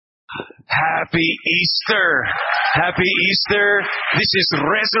Happy Easter! Happy Easter! This is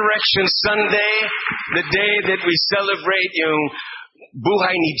Resurrection Sunday, the day that we celebrate yung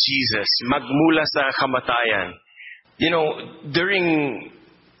buhay ni Jesus, magmula sa kamatayan. You know, during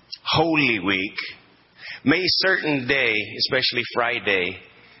Holy Week, may certain day, especially Friday,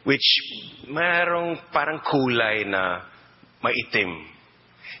 which mayroong parang kulay na maitim.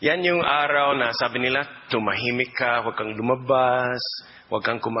 Yan yung araw na sabi nila, tumahimik ka, huwag kang lumabas, huwag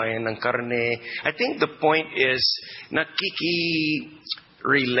kang kumain ng karne. I think the point is,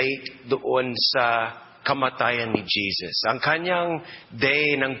 nakiki-relate doon sa kamatayan ni Jesus. Ang kanyang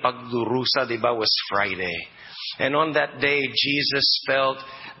day ng pagdurusa, di ba, was Friday. And on that day, Jesus felt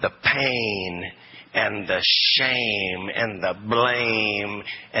the pain and the shame and the blame,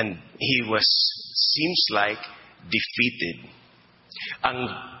 and he was, seems like, defeated. Ang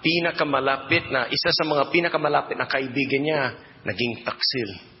pinakamalapit na, isa sa mga pinakamalapit na kaibigan niya, naging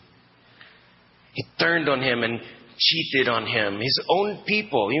taksil. He turned on him and cheated on him. His own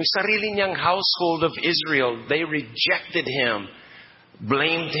people, yung sarili niyang household of Israel, they rejected him,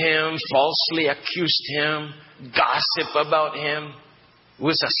 blamed him, falsely accused him, gossip about him. It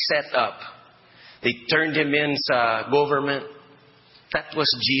was a setup. They turned him in sa government. That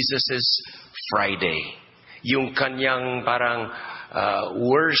was Jesus's Friday. Yung kanyang parang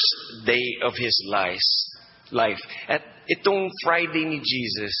worst day of his life. At itong Friday ni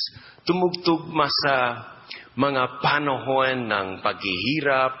Jesus, tumugtugma sa mga panahon ng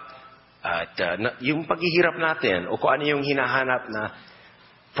paghihirap at yung paghihirap natin o kung ano yung hinahanap na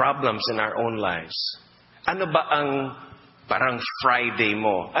problems in our own lives. Ano ba ang parang Friday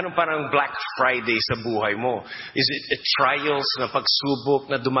mo? Anong parang Black Friday sa buhay mo? Is it trials na pagsubok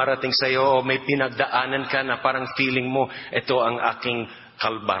na dumarating sa iyo o may pinagdaanan ka na parang feeling mo, ito ang aking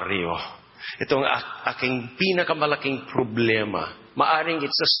kalbaryo. Ito ang aking pinakamalaking problema. Maaring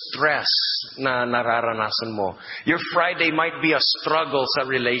it's a stress na nararanasan mo. Your Friday might be a struggle sa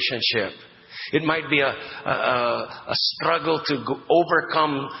relationship. It might be a struggle to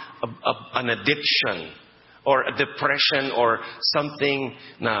overcome an addiction or a depression or something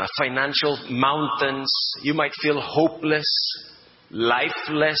na financial mountains. You might feel hopeless,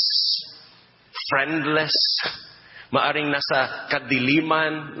 lifeless, friendless. Maaring nasa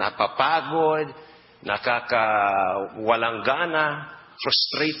kadiliman, napapagod, nakakawalang gana,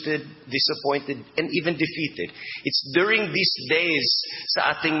 frustrated, disappointed, and even defeated. It's during these days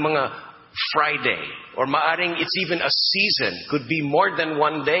sa ating mga Friday, or maaring it's even a season, could be more than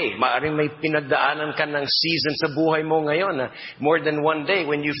one day. Maaring may pinagdaanan ka ng season sa buhay mo ngayon, more than one day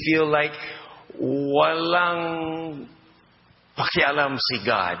when you feel like walang pakialam si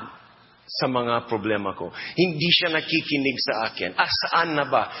God sa mga problema ko. Hindi siya nakikinig sa akin. Asaan na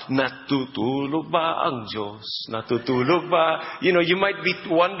ba? Natutulog ba ang Diyos? Natutulog ba? You know, you might be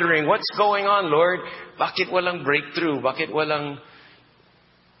wondering, what's going on, Lord? Bakit walang breakthrough? Bakit walang...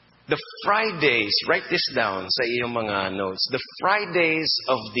 The Fridays, write this down sa iyong mga notes. The Fridays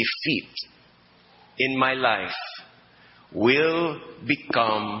of defeat in my life will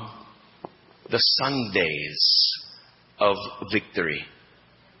become the Sundays of victory.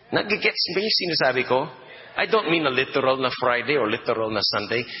 Nagigets ba yung sinasabi ko? I don't mean a literal na Friday or literal na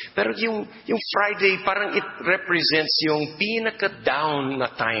Sunday. Pero yung Friday, parang it represents yung pinaka-down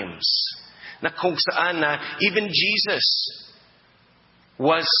na times. Na kung saan na even Jesus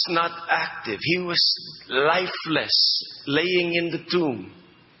was not active. He was lifeless, laying in the tomb.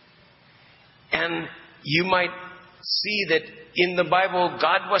 And you might see that in the Bible,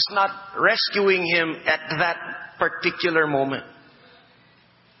 God was not rescuing him at that particular moment.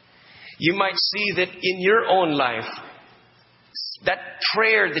 You might see that in your own life, that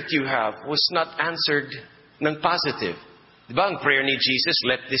prayer that you have was not answered ng positive. Diba ang prayer ni Jesus,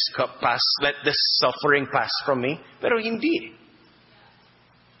 let this cup pass, let this suffering pass from me? Pero hindi.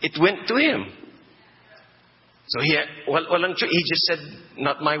 It went to him. So he just said,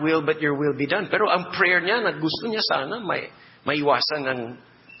 not my will, but your will be done. Pero ang prayer niya, gusto niya sana maiwasan ng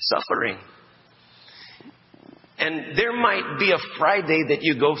suffering. And there might be a Friday that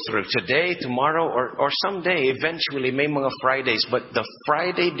you go through today, tomorrow, or someday. Eventually, may mga Fridays. But the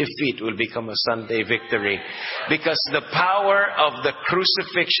Friday defeat will become a Sunday victory. Because the power of the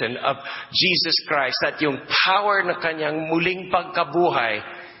crucifixion of Jesus Christ, at yung power na kanyang muling pagkabuhay,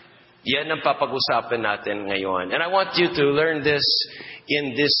 yan ang papag-usapan natin ngayon. And I want you to learn this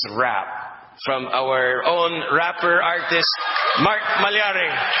in this rap from our own rapper artist, Mark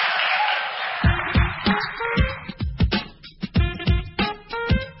Malyari.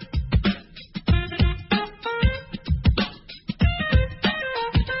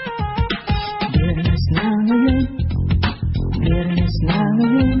 Viernes na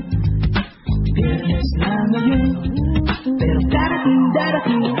ngayon,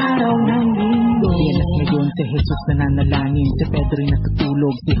 darating araw ng linggo. Biyernes ngayon si Jesus nananalangin, si Pedro'y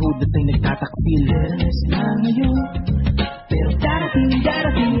natutulog, si Judas ay nagtataksil. Biyernes na ngayon, pero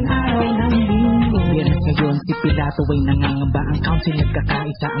darating araw ng linggo. Biyernes ngayon si Pilato ay nangangamba, ang council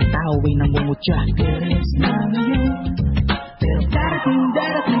nagkakaisa, ang tao ay nangungutya. Biyernes na ngayon, pero darating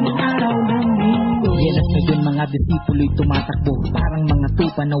araw ng linggo. Biyernes ngayon mga disipulo'y tumatakbo, parang mga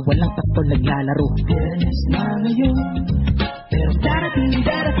tupa na walang pastol naglalaro. Biyernes na ngayon, pero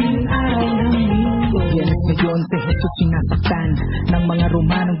darating araw ng linggo. Biyernes ngayon si Jesus sinasaktan ng mga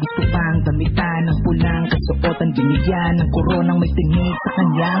Romanong gusto pang damitan ng pulang kasuotan, binigyan ng koronang may tinig sa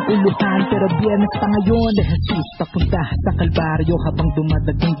kanyang uluhan. Pero biyernes pa ngayon de Jesus papunta sa Kalbaryo habang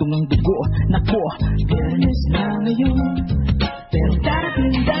dumadagong dungang dugo. Nako, biyernes na ngayon, pero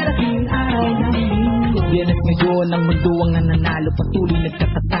darating araw ng linggo. Biyernes ngayon ang mundo ang nananalo, patuloy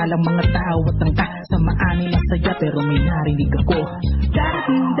nagkatasalang mga tao at ang kasamaan ay masaya, pero may narinig ako.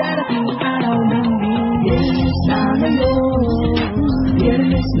 Darating araw ng linggo. Biyernes na ngayon,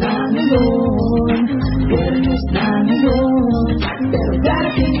 biyernes na ngayon, biyernes na ngayon, pero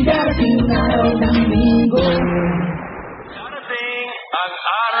darating araw ng linggo. Darating ang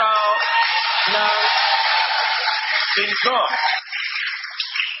araw ng linggo.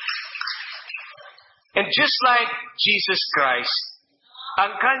 And just like Jesus Christ,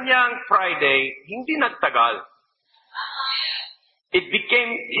 ang kanyang Friday hindi nagtagal.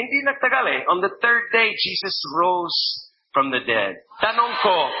 Hindi nagtagal eh. On the third day, Jesus rose from the dead. Tanong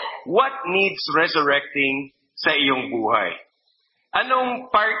ko, what needs resurrecting sa iyong buhay? Anong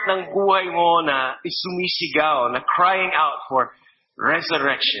part ng buhay mo na sumisigaw, na crying out for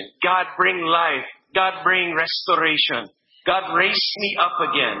resurrection? God bring life. God bring restoration. God raise me up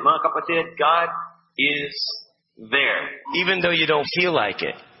again. Mga kapatid, God is there, even though you don't feel like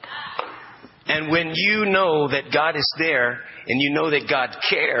it. And when you know that God is there, and you know that God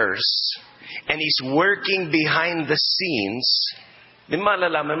cares, and He's working behind the scenes, di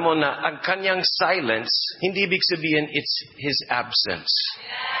malalaman mo na ang kanyang silence, hindi ibig sabihin it's His absence.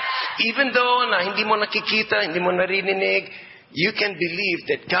 Even though na hindi mo nakikita, hindi mo narinig, you can believe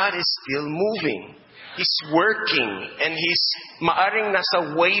that God is still moving. He's working, and He's maaring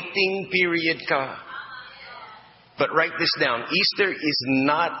nasa waiting period ka. But write this down. Easter is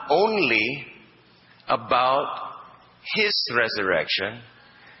not only about His resurrection,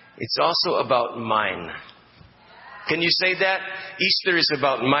 it's also about mine. Can you say that? Easter is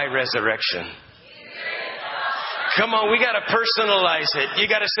about my resurrection. Come on, we got to personalize it. You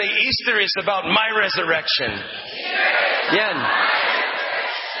got to say, Easter is about my resurrection. Yan.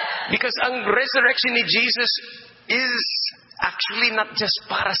 Because ang resurrection ni Jesus is actually not just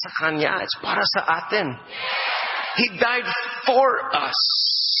para sa Kanya, it's para sa atin. He died for us.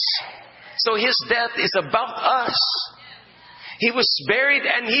 So His death is about us. He was buried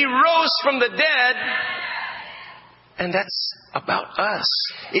and He rose from the dead. And that's about us.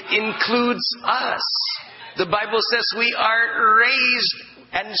 It includes us. The Bible says we are raised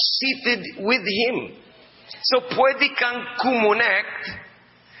and seated with Him. So pwede kang kumonect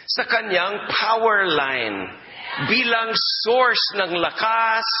sa Kanyang power line bilang source ng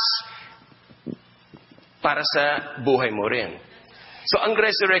lakas para sa buhay mo rin. So ang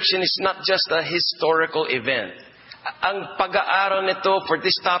resurrection is not just a historical event. Ang pag-aaral nito for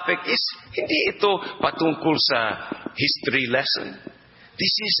this topic is hindi ito patungkol sa history lesson.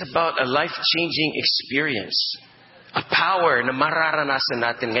 This is about a life-changing experience. A power na mararanasan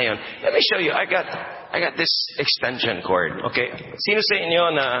natin ngayon. Let me show you. I got this extension cord. Okay? Sino sa inyo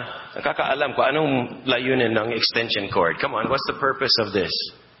na nakakaalam kung anong layunin ng extension cord? Come on, what's the purpose of this?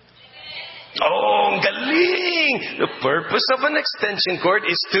 Oh, ang galing! The purpose of an extension cord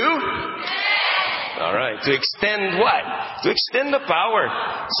is to... Alright, to extend what? To extend the power.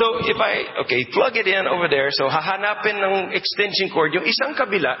 So, plug it in over there. So, hahanapin ng extension cord. Yung isang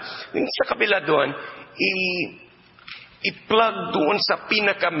kabila, yung sa kabila doon, i-plug doon sa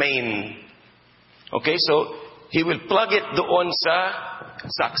pinaka-main. Okay, so, he will plug it doon sa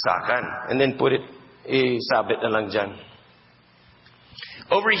saksakan. And then put it, isabit na lang dyan.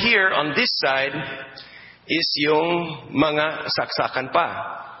 Over here, on this side, is yung mga saksakan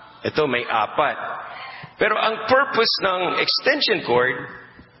pa. Ito, may 4. Pero ang purpose ng extension cord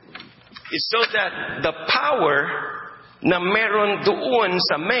is so that the power na meron doon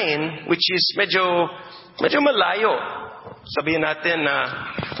sa main, which is medyo malayo. Sabihin natin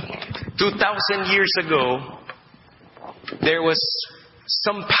na 2,000 years ago, there was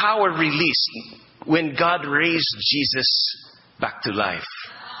some power released when God raised Jesus back to life.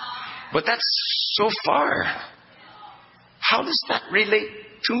 But that's so far. How does that relate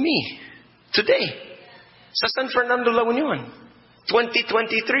to me today? Sa San Fernando, La Union.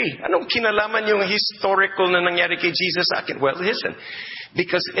 2023. Anong kinalaman yung historical na nangyari kay Jesus sa akin? Well, listen.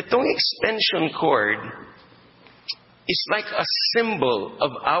 Because itong extension cord is like a symbol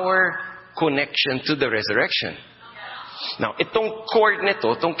of our connection to the resurrection. Now, itong cord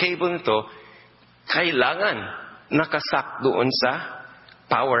nito, itong cable nito, kailangan nakasak doon sa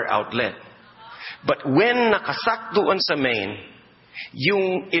power outlet. But when nakasak doon sa main,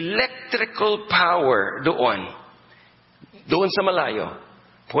 yung electrical power doon sa malayo,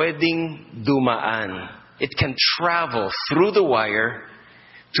 pwedeng dumaan. It can travel through the wire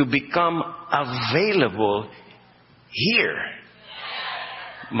to become available here.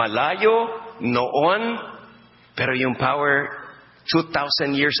 Malayo, noon, pero yung power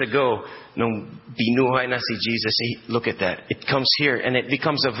 2,000 years ago, nung binuhay na si Jesus, look at that. It comes here and it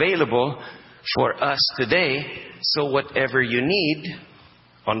becomes available for us today. So whatever you need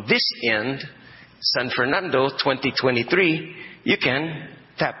on this end, San Fernando 2023, you can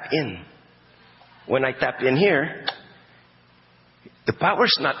tap in. When I tap in here, the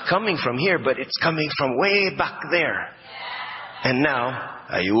power's not coming from here, but it's coming from way back there. And now,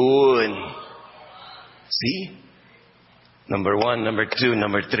 ayun. See? Number 1, number 2,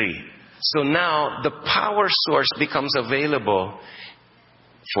 number 3. So now, the power source becomes available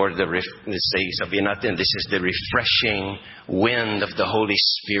for let's say, sabihin natin, this is the refreshing wind of the Holy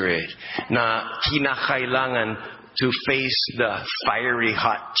Spirit na kinakailangan to face the fiery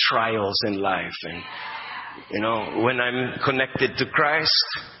hot trials in life. And, when I'm connected to Christ,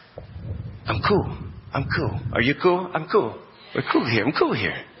 I'm cool. Are you cool? I'm cool. We're cool here. I'm cool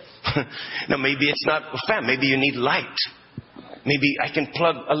here. Now, maybe it's not a fan. Maybe you need light. Maybe I can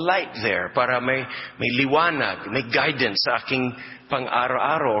plug a light there para may liwanag, may guidance sa aking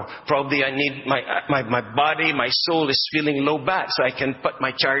pang-araw-araw. Probably I need my body, my soul is feeling low bat, so I can put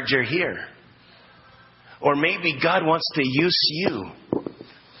my charger here. Or maybe God wants to use you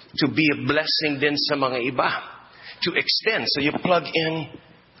to be a blessing din sa mga iba. To extend. So you plug in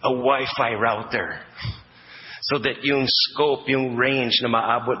a Wi-Fi router. So that yung scope, yung range na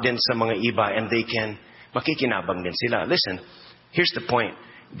maabot din sa mga iba and they can makikinabang din sila. Listen, here's the point.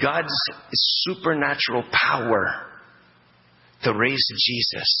 God's supernatural power to raise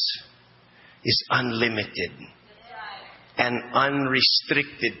Jesus is unlimited and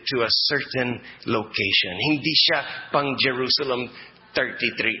unrestricted to a certain location. Hindi siya pang Jerusalem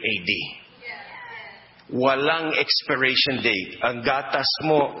 33 AD. Walang expiration date. Ang gatas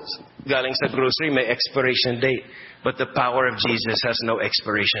mo galing sa grocery may expiration date. But the power of Jesus has no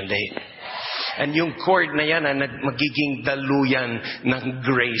expiration date. And yung cord na yan magiging daluyan ng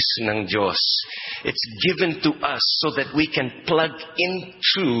grace ng Diyos. It's given to us so that we can plug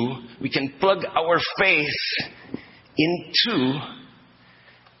our faith into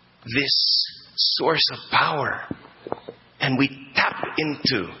this source of power. And we tap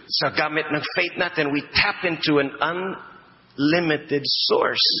into, sa gamit ng faith natin, we tap into an unlimited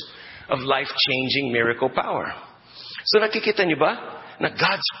source of life-changing miracle power. So nakikita niyo ba na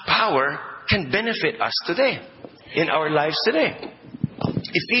God's power can benefit us today, in our lives today.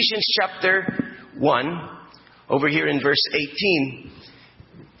 Ephesians chapter 1, over here in verse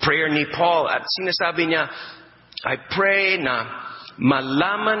 18, prayer ni Paul, at sinasabi niya, I pray na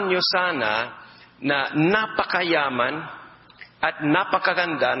malaman niyo sana na napakayaman at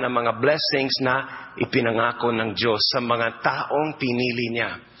napakaganda ng mga blessings na ipinangako ng Diyos sa mga taong pinili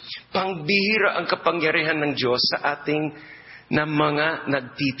niya. Pangbihira ang kapangyarihan ng Diyos sa ating na mga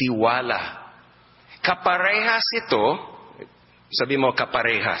nagtitiwala. Kaparehas ito, sabi mo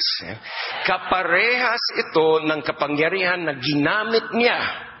kaparehas. Kaparehas ito ng kapangyarihan na ginamit niya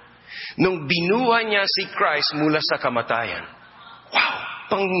nung binuhay niya si Christ mula sa kamatayan. Wow!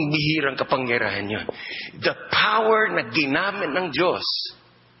 Pangbihirang kapangyarihan yun. The power na ginamit ng Diyos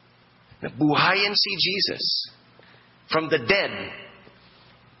na buhayin si Jesus from the dead.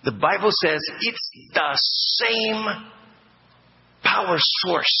 The Bible says it's the same power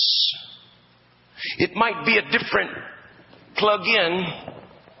source. It might be a different plug-in,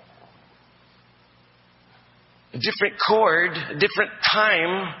 a different cord, a different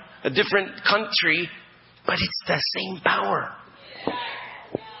time, a different country, but it's the same power.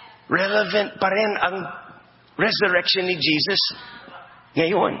 Relevant pa rin ang resurrection ni Jesus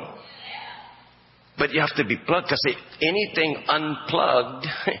ngayon. But you have to be plugged kasi anything unplugged,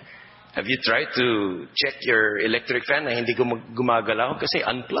 have you tried to check your electric fan na hindi gumagalaw? Kasi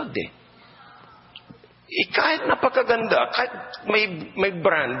unplugged eh. Kahit napakaganda, kahit may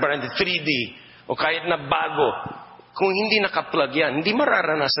brand 3D, o kahit na bago, kung hindi nakaplug yan, hindi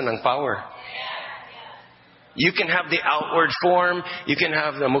mararanasan ng power. You can have the outward form, you can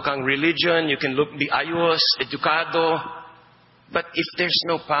have the mukhang religion, you can be ayos, edukado, But if there's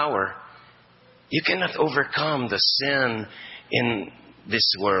no power, you cannot overcome the sin in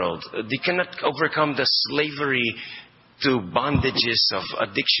this world. You cannot overcome the slavery to bondages of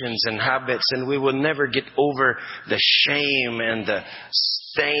addictions and habits, and we will never get over the shame and the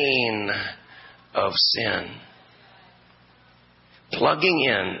stain of sin. Plugging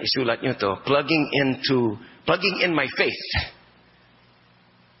in, isulat nyo to, plugging in my faith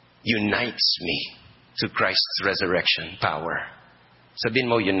unites me to Christ's resurrection power. Sabihin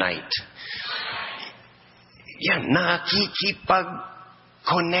mo, unite. Yan,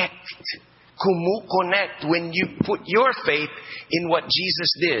 nakikipag-connect. Kumu-connect. When you put your faith in what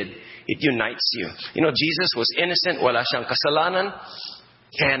Jesus did, it unites you. You know, Jesus was innocent, wala siyang kasalanan.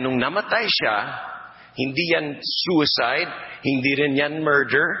 Kaya nung namatay siya, hindi yan suicide, hindi rin yan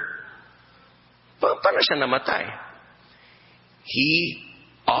murder. Paano siya namatay? He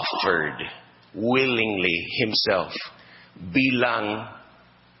offered willingly himself bilang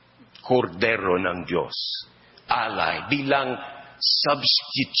kordero ng Diyos. Alay, bilang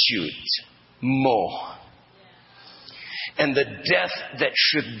substitute mo. And the death that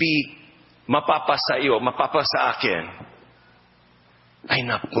should be mapapa sa iyo, mapapa sa akin, ay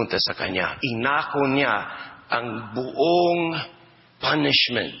napunta sa Kanya. Inako niya ang buong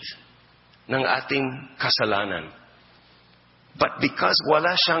punishment ng ating kasalanan. But because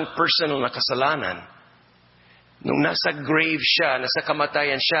wala siyang personal na kasalanan, nung nasa grave siya, nasa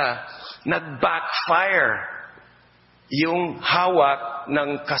kamatayan siya, nag-backfire yung hawak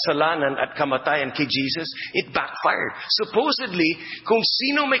ng kasalanan at kamatayan kay Jesus. It backfired. Supposedly, kung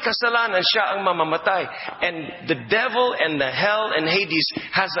sino may kasalanan, siya ang mamamatay. And the devil and the hell and Hades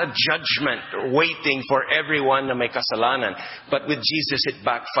has a judgment waiting for everyone na may kasalanan. But with Jesus, it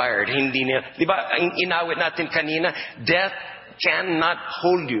backfired. Hindi niya, di ba, inawit natin kanina, death cannot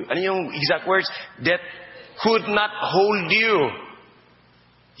hold you. Ano yung exact words? Death could not hold you.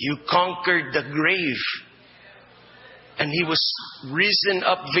 You conquered the grave. And He was risen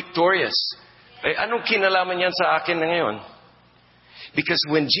up victorious. Eh, anong kinalaman yan sa akin na ngayon? Because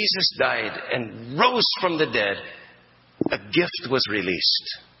when Jesus died and rose from the dead, a gift was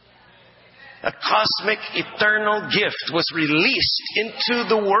released. A cosmic, eternal gift was released into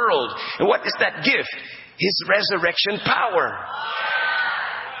the world. And what is that gift? His resurrection power.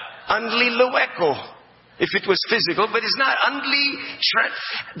 Unli loeko. If it was physical, but it's not. And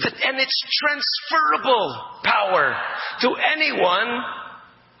it's transferable power to anyone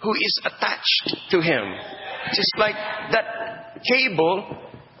who is attached to Him. Just like that cable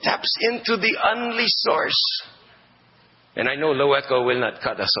taps into the only source. And I know Loeco will not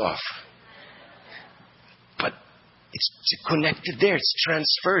cut us off. But it's connected there. It's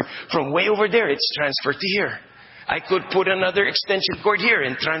transferred. From way over there, it's transferred to here. I could put another extension cord here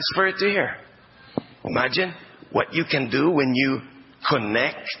and transfer it to here. Imagine what you can do when you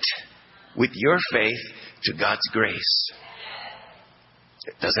connect with your faith to God's grace.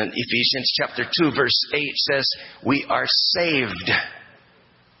 Ephesians chapter 2 verse 8 says, we are saved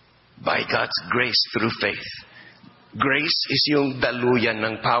by God's grace through faith. Grace is yung daluyan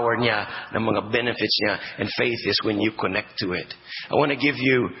ng power niya, ng mga benefits niya, and faith is when you connect to it. I want to give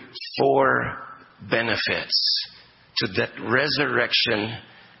you 4 benefits to that resurrection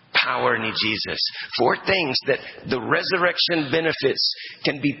power ni Jesus. 4 things that the resurrection benefits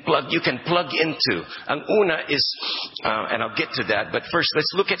you can plug into. Ang una is, and I'll get to that, but first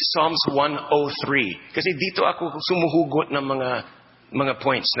let's look at Psalms 103. Kasi dito ako sumuhugot ng mga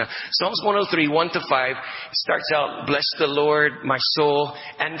points. Na Psalms 103, 1-5, starts out, bless the Lord, my soul,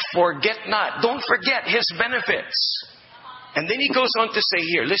 and forget not. Don't forget His benefits. And then he goes on to say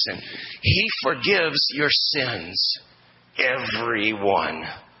here, listen, He forgives your sins, everyone.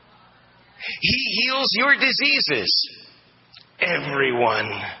 He heals your diseases, everyone.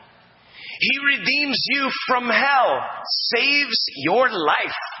 He redeems you from hell, saves your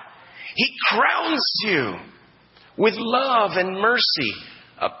life. He crowns you with love and mercy,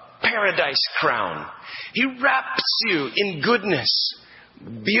 a paradise crown. He wraps you in goodness,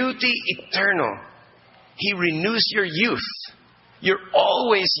 beauty eternal. He renews your youth. You're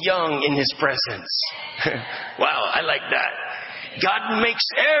always young in His presence. Wow, I like that. God makes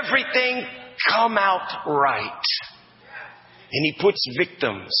everything come out right. And He puts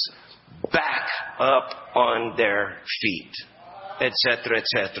victims back up on their feet, etc.,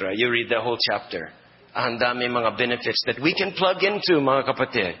 etc. You read the whole chapter. Ang dami mga benefits that we can plug into, mga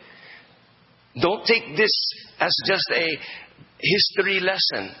kapatid. Don't take this as just a history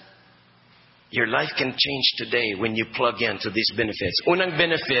lesson. Your life can change today when you plug into these benefits. Unang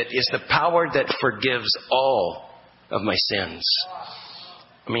benefit is the power that forgives all of my sins.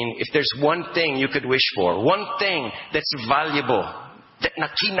 I mean, if there's one thing you could wish for, one thing that's valuable, that na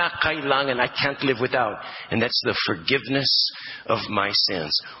kinakailangan, I can't live without, and that's the forgiveness of my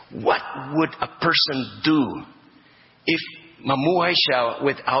sins. What would a person do if mamuhay siya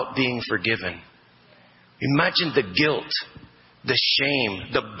without being forgiven? Imagine the guilt, the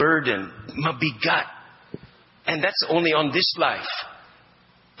shame, the burden, mabigat. And that's only on this life.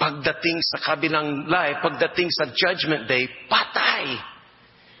 Pagdating sa kabilang life, pagdating sa judgment day, patay.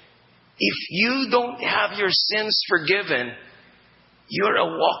 If you don't have your sins forgiven, you're a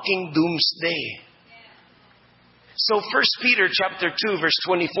walking doomsday. So 1 Peter chapter 2 verse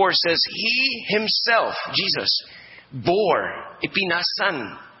 24 says, He Himself, Jesus, bore,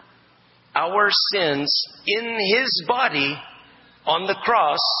 ipinasan, our sins in His body on the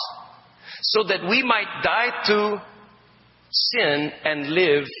cross so that we might die to sin and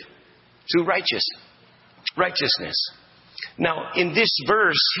live to righteousness. Now, in this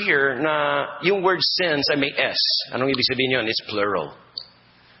verse here, na yung word sins ay may S. Anong ibig sabihin yun? It's plural.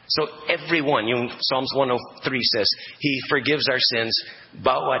 So everyone, yung Psalms 103 says, He forgives our sins,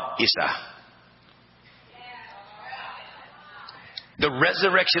 bawat isa. The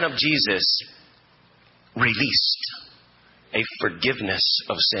resurrection of Jesus released a forgiveness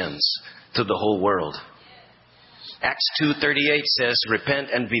of sins to the whole world. Acts 2:38 says, repent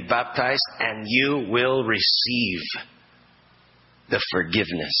and be baptized and you will receive the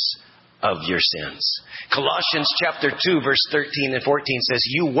forgiveness of your sins. Colossians chapter 2 verse 13 and 14 says,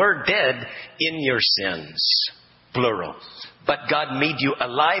 you were dead in your sins, plural. But God made you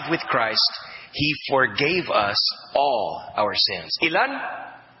alive with Christ. He forgave us all our sins. Ilan?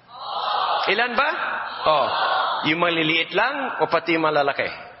 Ilan ba? Oh, yung maliliit lang o pati yung malalaki?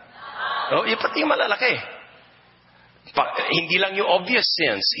 Oh, yung pati yung malalaki. Hindi lang yung obvious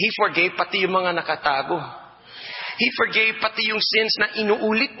sins. He forgave pati yung mga nakatago. He forgave pati yung sins na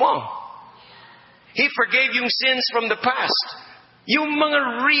inuulit mo. He forgave yung sins from the past. Yung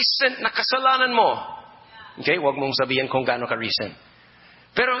mga recent na kasalanan mo. Okay, wag mong sabihin kung gaano ka recent.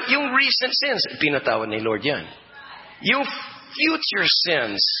 Pero yung recent sins, pinatawad ni Lord yan. Yung future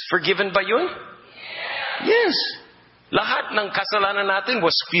sins, forgiven ba yun? Yes. Lahat ng kasalanan natin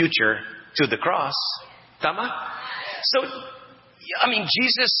was future to the cross. Tama? So, I mean,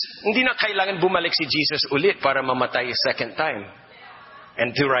 Jesus, hindi na kailangan bumalik si Jesus ulit para mamatay a second time.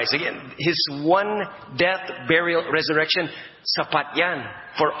 And to rise again. His one death, burial, resurrection, sapat yan.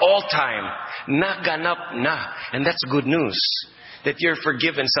 For all time. Naganap na. And that's good news. That you're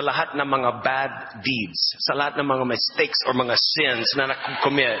forgiven sa lahat ng mga bad deeds. Sa lahat ng mga mistakes or mga sins na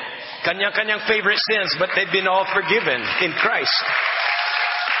nakukommit. Kanya-kanyang favorite sins, but they've been all forgiven in Christ.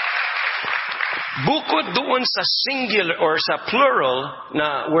 Bukod doon sa singular or sa plural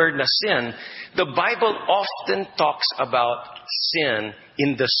na word na sin, the Bible often talks about sin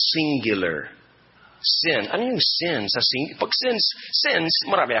in the singular. Sin. Ano yung sin sa singular? Pag sins,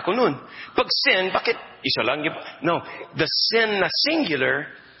 marami ako nun. Pag sin, bakit isa lang yung... No, the sin na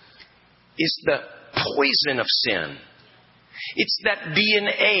singular is the poison of sin. It's that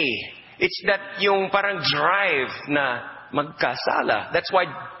DNA. It's that yung parang drive na magkasala. That's why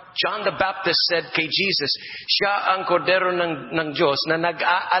John the Baptist said kay Jesus, siya ang kordero ng Diyos na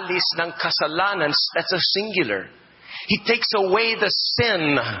nag-aalis ng kasalanan. That's a singular. He takes away the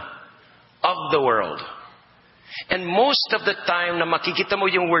sin of the world. And most of the time na makikita mo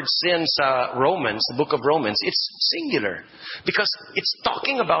yung word sin sa Romans, the book of Romans, it's singular. Because it's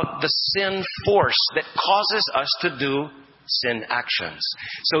talking about the sin force that causes us to do sin actions.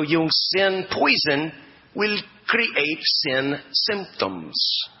 So yung sin poison will create sin symptoms.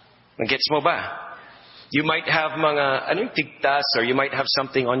 Gets mo ba? You might have mga tigtas or you might have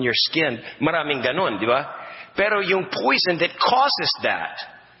something on your skin. Maraming ganon, di ba? Pero yung poison that causes that,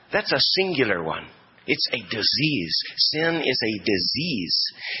 that's a singular one. It's a disease. Sin is a disease.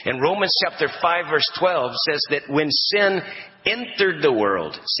 And Romans chapter 5 verse 12 says that when sin entered the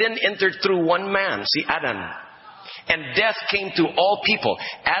world, sin entered through one man, si Adam. And death came to all people.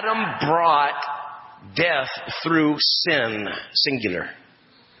 Adam brought death through sin, singular.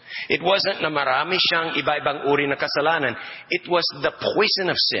 It wasn't na marami siyang iba-ibang uri na kasalanan. It was the poison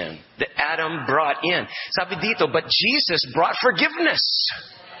of sin that Adam brought in. Sabi dito, but Jesus brought forgiveness.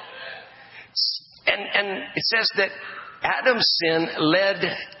 And it says that Adam's sin led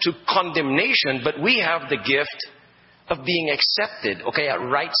to condemnation, but we have the gift of being accepted, okay, a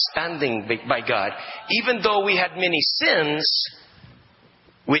right standing by God. Even though we had many sins,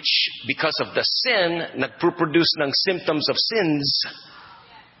 which because of the sin, nagproduce ng symptoms of sins,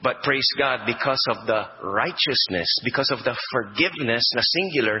 but praise God, because of the righteousness, because of the forgiveness na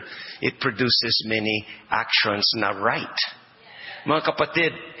singular, it produces many actions na right. Mga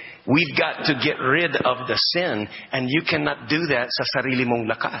kapatid, we've got to get rid of the sin, and you cannot do that sa sarili mong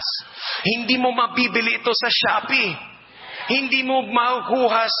lakas. Hindi mo mabibili ito sa Shopee. Hindi mo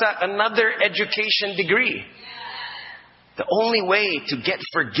makukuha sa another education degree. The only way to get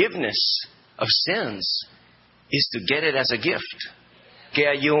forgiveness of sins is to get it as a gift.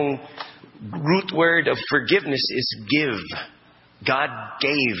 Kaya yung root word of forgiveness is give. God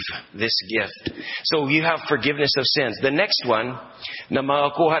gave this gift. So you have forgiveness of sins. The next one na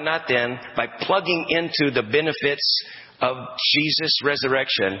makukuha natin by plugging into the benefits of Jesus'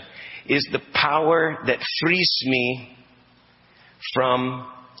 resurrection is the power that frees me from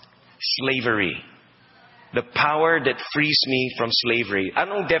slavery. The power that frees me from slavery.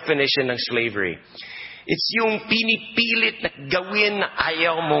 Anong definition ng slavery? It's yung pinipilit na gawin na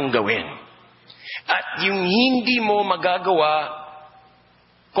ayaw mong gawin. At yung hindi mo magagawa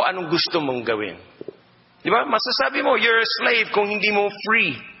kung anong gusto mong gawin. Di ba? Masasabi mo, you're a slave kung hindi mo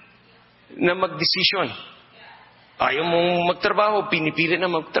free na magdesisyon. Ayaw mong magtrabaho, pinipilit na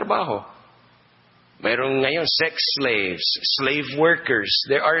magtrabaho. Mayroon ngayon sex slaves, slave workers.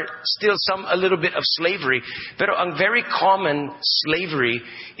 There are still a little bit of slavery. Pero ang very common slavery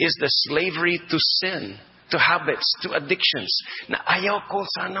is the slavery to sin, to habits, to addictions. Na ayaw ko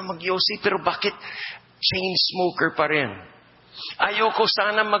sana magyosi, pero bakit chain smoker pa rin? Ayaw ko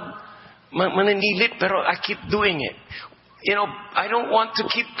sana maninilit, pero I keep doing it. You know, I don't want to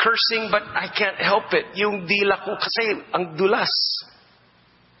keep cursing, but I can't help it. Yung dila ko kasi ang dulas.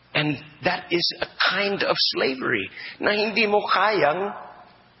 And that is a kind of slavery na hindi mo kayang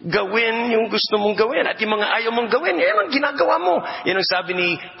gawin yung gusto mong gawin. At yung mga ayaw mong gawin, yan ang ginagawa mo. Yan ang sabi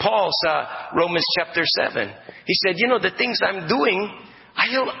ni Paul sa Romans chapter 7. He said, you know, the things I'm doing,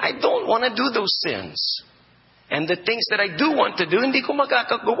 I don't want to do those sins. And the things that I do want to do, hindi ko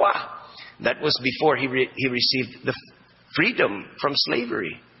magkakagawa. That was before he received the freedom from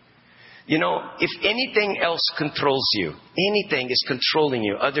slavery. You know, if anything else controls you, anything is controlling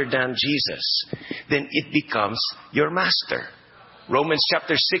you other than Jesus, then it becomes your master. Romans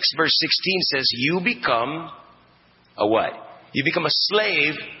chapter 6 verse 16 says, you become a what? You become a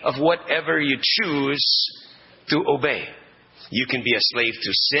slave of whatever you choose to obey. You can be a slave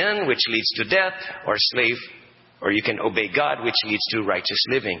to sin, which leads to death, or you can obey God, which leads to righteous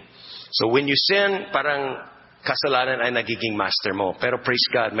living. So when you sin, parang kasalanan ay nagiging master mo. Pero praise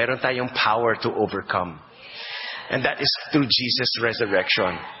God, meron tayong power to overcome. And that is through Jesus'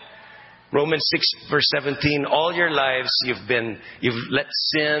 resurrection. Romans 6 verse 17, all your lives you've let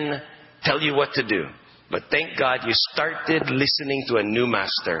sin tell you what to do. But thank God you started listening to a new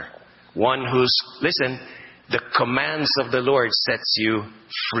master. One who's, listen, the commands of the Lord sets you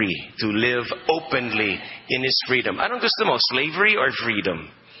free to live openly in His freedom. Anong gusto mo? Slavery or freedom?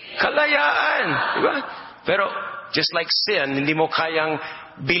 Kalayaan! Diba? Pero, just like sin, hindi mo kayang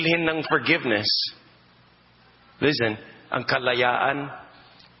bilhin ng forgiveness. Listen, ang kalayaan,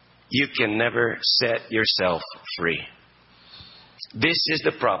 you can never set yourself free. This is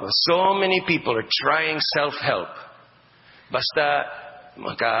the problem. So many people are trying self-help. Basta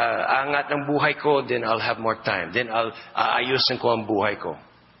makaangat ng buhay ko, then I'll have more time. Then aayusin ko ang buhay ko.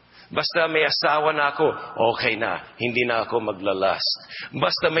 Basta may asawa na ako, okay na. Hindi na ako maglalast.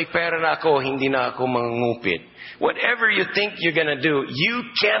 Basta may pera na ako, hindi na ako mangungupit. Whatever you think you're gonna do, you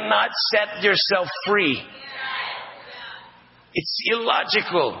cannot set yourself free. It's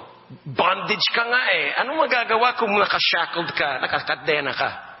illogical. Bondage ka nga eh. Anong magagawa kung nakashackled ka, nakakadena ka?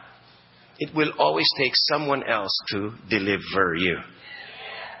 It will always take someone else to deliver you.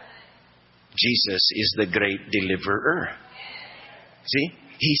 Jesus is the great deliverer. See?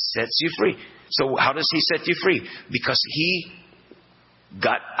 He sets you free. So how does He set you free? Because He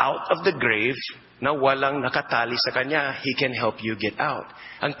got out of the grave na walang nakatali sa Kanya. He can help you get out.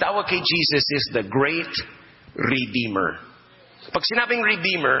 Ang tawag kay Jesus is the great Redeemer. Pag sinabing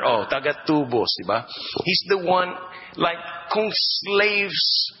Redeemer, taga-tubos, di ba? He's the one, like, kung slaves,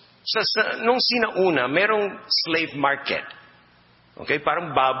 nung sinauna, merong slave market. Okay?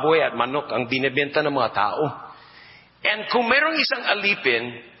 Parang baboy at manok ang binibenta ng mga tao. And kung merong isang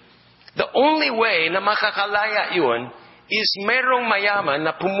alipin, the only way na makakalaya yun is merong mayaman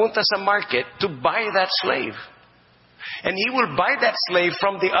na pumunta sa market to buy that slave. And he will buy that slave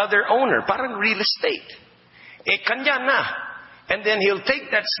from the other owner. Parang real estate. Kanya na. And then he'll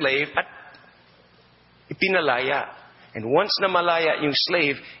take that slave at ipinalaya. And once na malaya yung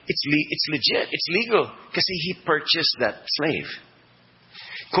slave, it's legit. It's legal. Kasi he purchased that slave.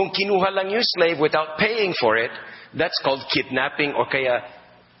 Kung kinuha lang yung slave without paying for it, that's called kidnapping or kaya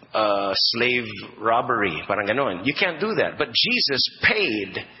slave robbery. Parang ganon. You can't do that. But Jesus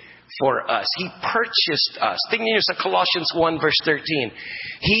paid for us. He purchased us. Tingnan niyo sa Colossians 1 verse 13.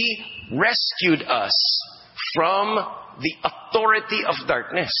 He rescued us from the authority of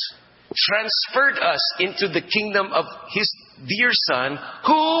darkness, transferred us into the kingdom of His dear Son,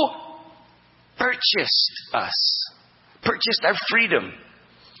 who purchased us. Purchased our freedom.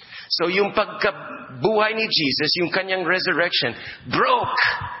 So yung pagkabuhay ni Jesus, yung kanyang resurrection, broke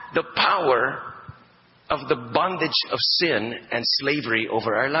the power of the bondage of sin and slavery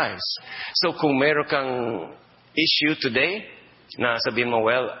over our lives. So kung meron kang issue today, na sabihin mo,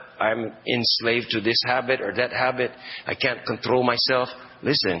 well, I'm enslaved to this habit or that habit, I can't control myself.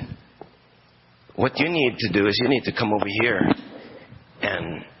 Listen, what you need to do is you need to come over here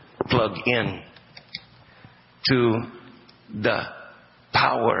and plug in to the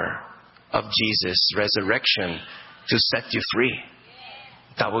power of Jesus' resurrection to set you free.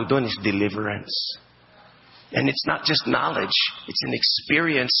 Tawag doon is deliverance. And it's not just knowledge. It's an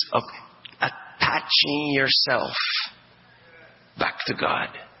experience of attaching yourself back to God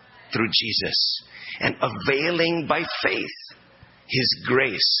through Jesus and availing by faith His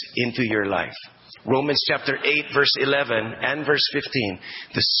grace into your life. Romans chapter 8 verse 11 and verse 15.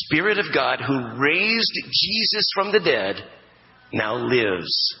 The Spirit of God who raised Jesus from the dead now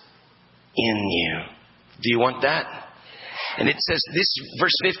lives in you. Do you want that? And it says, this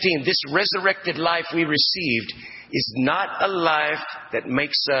verse 15, this resurrected life we received is not a life that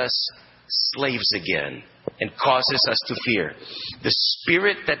makes us slaves again and causes us to fear. The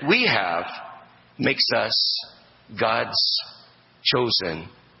Spirit that we have makes us God's chosen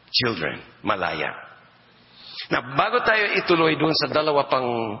children. Malaya. Now, bago tayo ituloy dun sa dalawa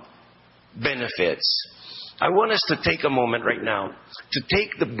pang benefits, I want us to take a moment right now to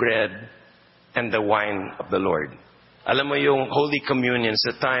take the bread and the wine of the Lord. Alam mo yung Holy Communion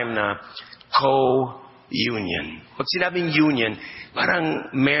sa time na co-union. Pag sinabing union,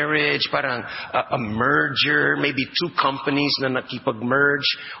 parang marriage, parang a merger, maybe two companies na nakipag-merge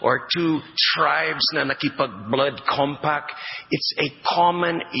or two tribes na nakipag-blood compact. It's a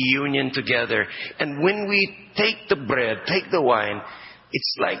common union together. And when we take the bread, take the wine,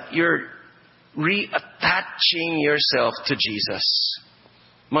 it's like you're reattaching yourself to Jesus.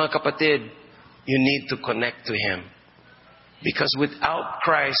 Mga kapatid, you need to connect to Him. Because without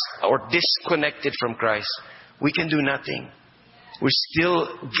Christ, or disconnected from Christ, we can do nothing. We're still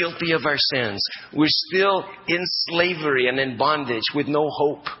guilty of our sins. We're still in slavery and in bondage with no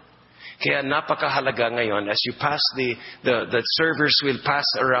hope. Kaya napakahalaga ngayon, as you pass the servers will pass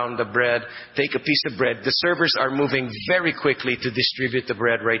around the bread, take a piece of bread. The servers are moving very quickly to distribute the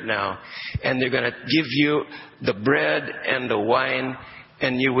bread right now. And they're going to give you the bread and the wine,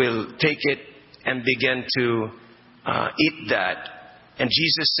 and you will take it and begin to eat that. And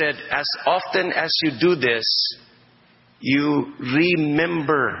Jesus said, as often as you do this, you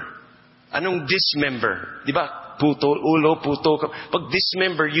remember. Anong dismember? Diba? Putol, ulo, puto. Pag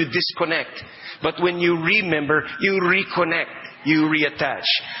dismember, you disconnect. But when you remember, you reconnect. You reattach.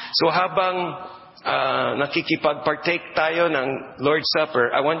 So habang nakikipag-partake tayo ng Lord's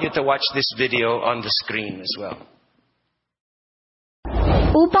Supper, I want you to watch this video on the screen as well.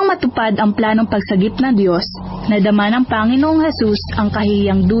 Upang matupad ang planong pagsagip ng Diyos, nadama ng Panginoong Hesus ang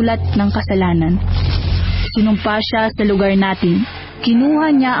kahiyang dulat ng kasalanan. Sinumpa siya sa lugar natin.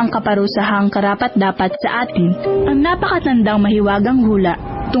 Kinuha niya ang kaparusahang karapat-dapat sa atin, ang napakatandang mahiwagang hula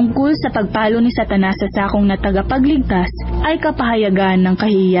tungkol sa pagpalo ni Satanas sa sakong na tagapagligtas ay kapahayagan ng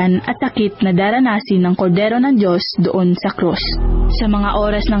kahihiyan at sakit na daranasin ng kordero ng Diyos doon sa krus. Sa mga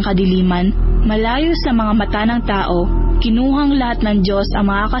oras ng kadiliman, malayo sa mga mata ng tao, kinuhang lahat ng Diyos ang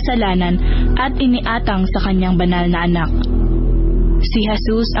mga kasalanan at iniatang sa kanyang banal na anak. Si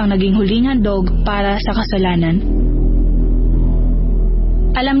Jesus ang naging huling handog para sa kasalanan.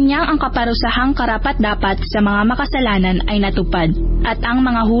 Alam niyang ang kaparusahang karapat-dapat sa mga makasalanan ay natupad at ang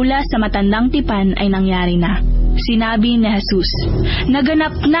mga hula sa matandang tipan ay nangyari na. Sinabi ni Jesus,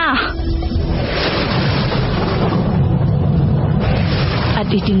 "Naganap na!" At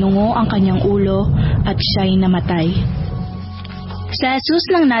itinungo ang kanyang ulo at siya'y namatay. Si Jesus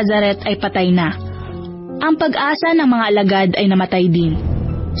ng Nazaret ay patay na. Ang pag-asa ng mga alagad ay namatay din.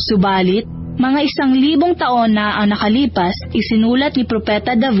 Subalit, mga 1,000 taon na ang nakalipas, isinulat ni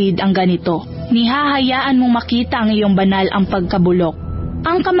Propeta David ang ganito, "Nihahayaan mong makita ang iyong banal ang pagkabulok.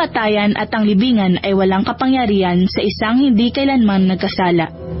 Ang kamatayan at ang libingan ay walang kapangyarihan sa isang hindi kailanman nagkasala."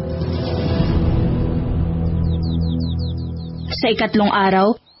 Sa 3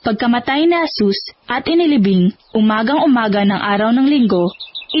 araw, pagkamatay ni Jesus at inilibing, umagang-umaga ng araw ng linggo,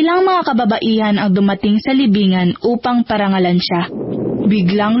 ilang mga kababaihan ang dumating sa libingan upang parangalan siya.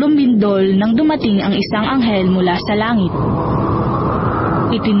 Biglang lumindol nang dumating ang isang anghel mula sa langit.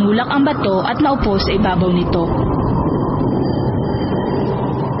 Itinulak ang bato at naupo sa ibabaw nito.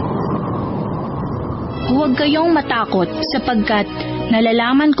 Huwag kayong matakot sapagkat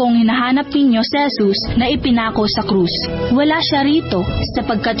nalalaman kong hinahanap ninyo si Jesus na ipinako sa krus. Wala siya rito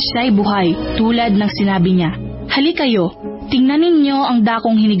sapagkat siya'y buhay tulad ng sinabi niya. Halikayo, tingnan ninyo ang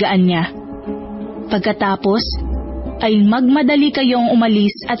dakong hinigaan niya. Pagkatapos ay magmadali kayong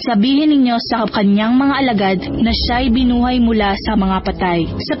umalis at sabihin ninyo sa kanyang mga alagad na siya'y binuhay mula sa mga patay.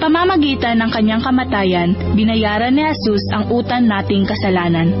 Sa pamamagitan ng kanyang kamatayan, binayaran ni Jesus ang utang nating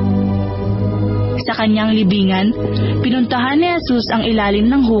kasalanan. Sa kanyang libingan, pinuntahan ni Jesus ang ilalim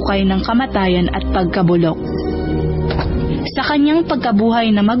ng hukay ng kamatayan at pagkabulok. Sa kanyang pagkabuhay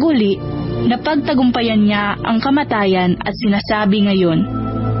na maguli, napagtagumpayan niya ang kamatayan at sinasabi ngayon,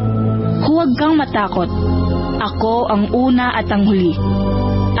 huwag kang matakot, ako ang una at ang huli.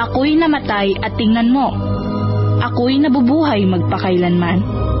 Ako'y namatay at tingnan mo, ako'y nabubuhay magpakailanman.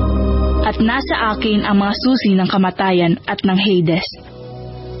 At nasa akin ang mga susi ng kamatayan at ng Hades.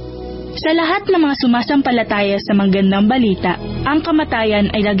 Sa lahat ng mga sumasampalataya sa magandang balita, ang kamatayan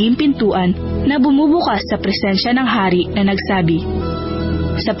ay naging pintuan na bumubukas sa presensya ng hari na nagsabi,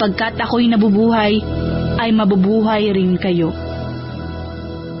 sapagkat ako'y nabubuhay, ay mabubuhay rin kayo.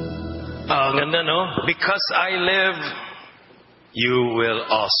 Ganda, no? Because I live, you will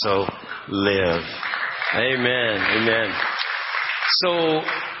also live. Amen. Amen. So,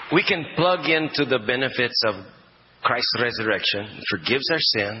 we can plug into the benefits of Christ's resurrection. It forgives our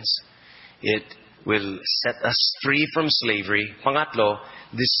sins. It will set us free from slavery. Pangatlo,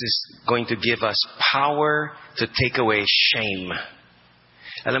 this is going to give us power to take away shame.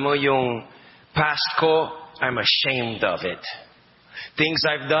 Alam mo, yung past ko, I'm ashamed of it. Things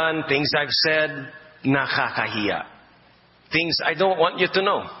I've done, things I've said, nakakahiya. Things I don't want you to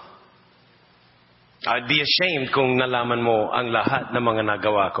know. I'd be ashamed kung nalaman mo ang lahat ng mga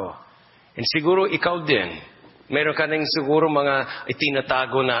nagawa ko. And siguro ikaw din. Meron ka rin siguro mga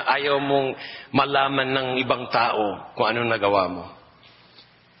itinatago na ayaw mong malaman ng ibang tao kung anong nagawa mo.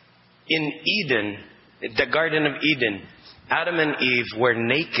 In Eden, the Garden of Eden, Adam and Eve were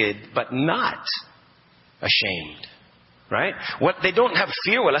naked but not ashamed. Right? What they don't have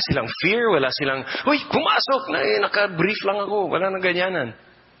fear, wala silang fear, wala silang, uy, pumasok, naka-brief lang ako, wala nang ganyanan.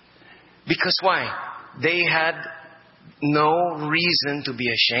 Because why? They had no reason to be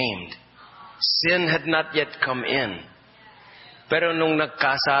ashamed. Sin had not yet come in. Pero nung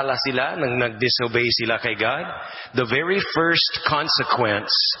nagkasala sila, nung nag-disobey sila kay God, the very first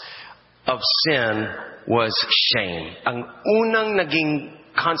consequence of sin was shame. Ang unang naging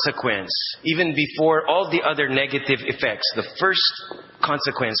consequence, even before all the other negative effects, the first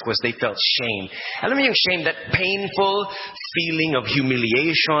consequence was they felt shame. Alam mo yung shame, that painful feeling of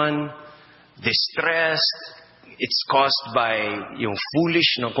humiliation, distress. It's caused by yung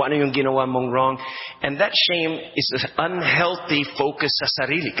foolish, no, kung ano yung ginawa mong wrong. And that shame is an unhealthy focus sa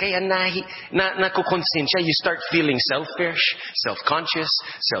sarili. Kaya nakukonsensya, you start feeling selfish, self-conscious,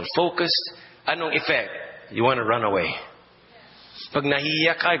 self-focused. Anong effect? You want to run away. Pag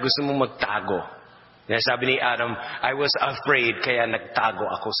nahihiya ka, gusto mong magtago. Kaya sabi ni Adam, I was afraid, kaya nagtago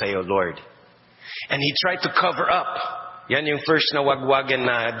ako sa iyo, Lord. And he tried to cover up. Yan yung first na wagwagan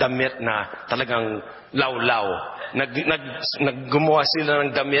na damit na talagang lawlaw. Naggumawa sila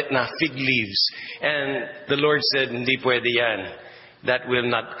ng damit na fig leaves. And the Lord said, hindi pwede yan. That will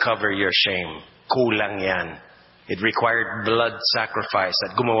not cover your shame. Kulang yan. It required blood sacrifice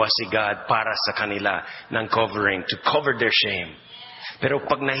at gumawa si God para sa kanila ng covering, to cover their shame. Pero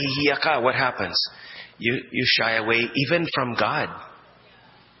pag nahihiya ka, what happens? You shy away even from God.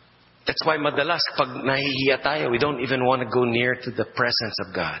 That's why madalas pag nahihiya tayo, we don't even want to go near to the presence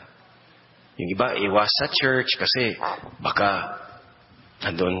of God. Yung iba, iwas sa church kasi baka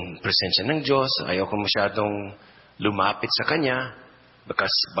andun presensya ng Diyos, ayaw ko masyadong lumapit sa Kanya,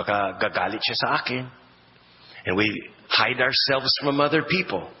 baka gagalit siya sa akin. And we hide ourselves from other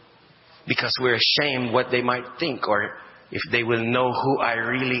people because we're ashamed what they might think, or if they will know who I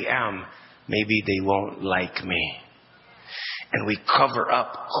really am, maybe they won't like me. And we cover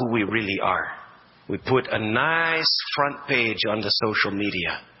up who we really are. We put a nice front page on the social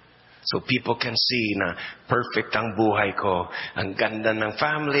media so people can see na perfect ang buhay ko. Ang ganda ng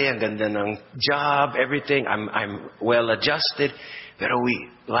family, ang ganda ng job, everything. I'm well adjusted. Pero we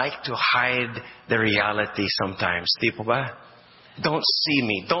like to hide the reality sometimes. Di po ba? Don't see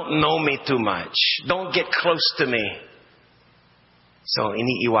me. Don't know me too much. Don't get close to me. So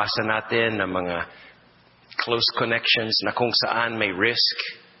iniiwasan natin ng mga close connections na kung saan may risk.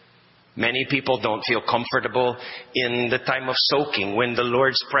 Many people don't feel comfortable in the time of soaking when the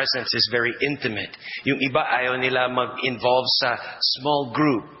Lord's presence is very intimate. Yung iba ayaw nila mag-involve sa small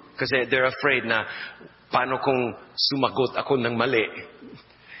group kasi they're afraid na paano kung sumagot ako ng mali.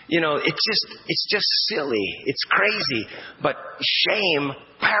 It's just silly. It's crazy. But shame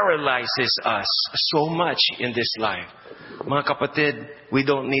paralyzes us so much in this life. Mga kapatid, we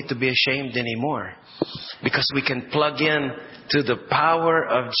don't need to be ashamed anymore because we can plug in to the power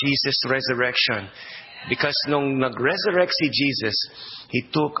of Jesus' resurrection. Because nung nag-resurrect si Jesus, He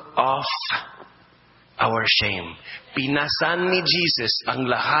took off our shame. Pinasan ni Jesus ang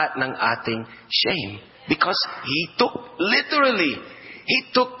lahat ng ating shame because He took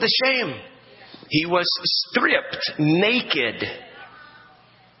the shame. He was stripped naked.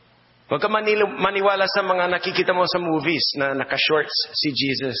 Huwag ka maniwala sa mga nakikita mo sa movies na naka-shorts si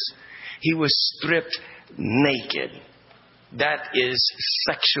Jesus. He was stripped naked. That is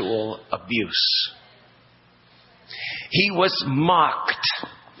sexual abuse. He was mocked.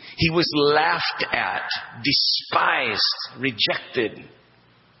 He was laughed at, despised, rejected.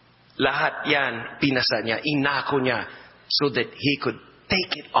 Lahat yan, pinasa niya, inako niya, so that He could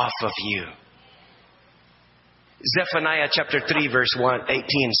take it off of you. Zephaniah chapter 3 verse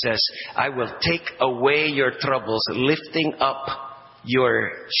 18 says, I will take away your troubles, lifting up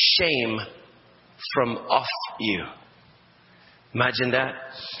your shame from off you. Imagine that.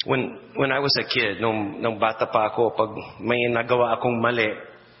 When I was a kid, nung bata pa ako, pag may nagawa akong mali,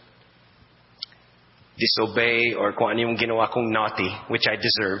 disobey, or kung ano yung ginawa kong naughty, which I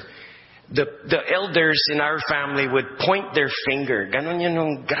deserve, the elders in our family would point their finger. Ganon yun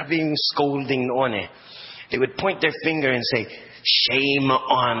nung grabe yung scolding noon eh. They would point their finger and say, shame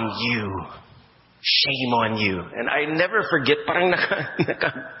on you. Shame on you. And I never forget, parang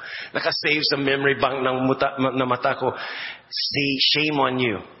naka-save sa memory bank ng mata ko. Say, shame on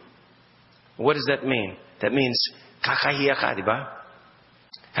you. What does that mean? That means, kakahiya ka, di ba?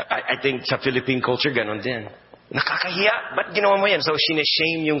 I think sa Philippine culture, ganon din. Nakakahiya. Ba't ginawa mo yan? So,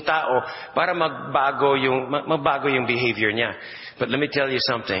 sinashame yung tao para magbago yung behavior niya. But let me tell you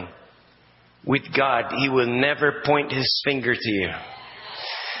something. With God, He will never point His finger to you.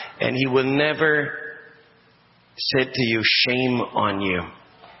 And He will never say to you, shame on you.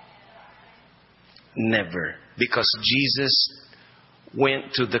 Never. Because Jesus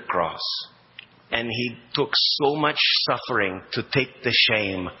went to the cross. And He took so much suffering to take the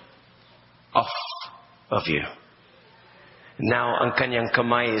shame off of you. Now, ang kanyang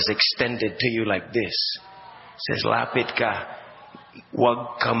kamay is extended to you like this. Says, lapit ka,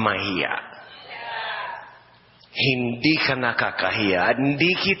 wag ka mahiya. Hindi ka nakakahiya.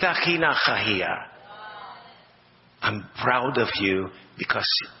 Hindi kita kinakahiya. I'm proud of you because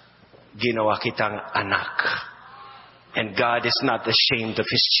ginawa kitang anak. And God is not ashamed of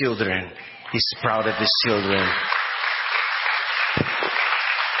His children. He's proud of His children.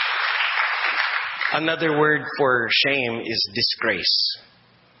 Another word for shame is disgrace.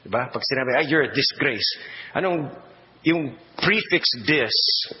 Diba? Pag sinabi, you're a disgrace. Yung prefix dis,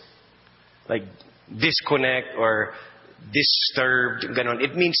 like disconnect or disturbed, ganon.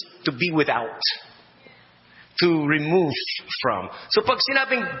 It means to be without. To remove from. So pag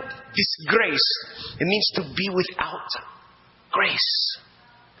sinabing disgrace, it means to be without grace.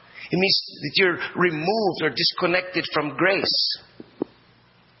 It means that you're removed or disconnected from grace.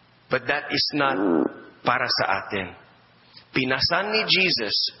 But that is not para sa atin. Pinasan ni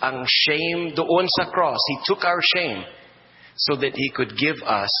Jesus ang shame doon sa cross. He took our shame so that He could give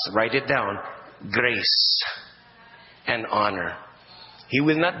us, write it down, grace and honor. He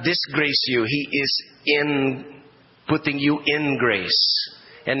will not disgrace you. He is in putting you in grace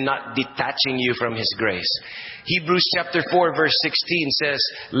and not detaching you from His grace. Hebrews chapter 4 verse 16 says,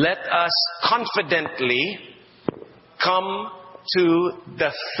 let us confidently come to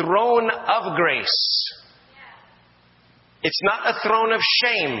the throne of grace. It's not a throne of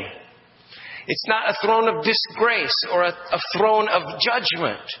shame. It's not a throne of disgrace or a throne of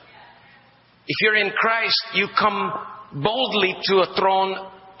judgment. If you're in Christ, you come boldly to a throne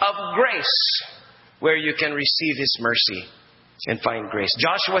of grace where you can receive His mercy and find grace.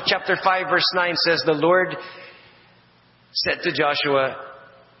 Joshua chapter 5 verse 9 says, the Lord said to Joshua,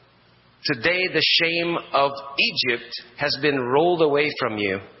 today the shame of Egypt has been rolled away from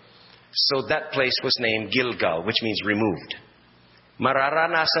you. So that place was named Gilgal, which means removed.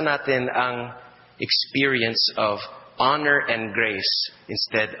 Mararanasan natin ang experience of honor and grace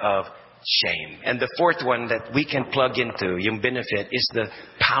instead of shame. And the fourth one that we can plug into, yung benefit, is the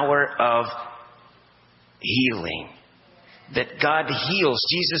power of healing. that God heals.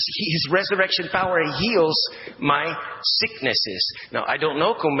 Jesus, His resurrection power heals my sicknesses. Now, I don't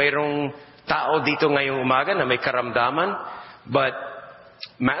know kung mayroong tao dito ngayong umaga na may karamdaman, but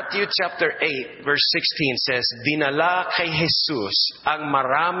Matthew chapter 8 verse 16 says, dinala kay Jesus ang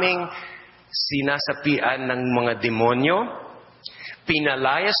maraming sinasapian ng mga demonyo.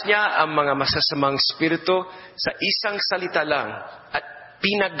 Pinalayas niya ang mga masasamang spirito sa isang salita lang. At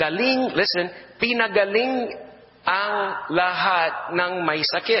pinagaling ang lahat ng may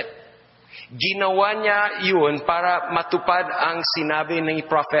sakit. Ginawa niya yun para matupad ang sinabi ng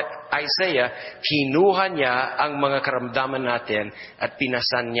Prophet Isaiah. Kinuha niya ang mga karamdaman natin at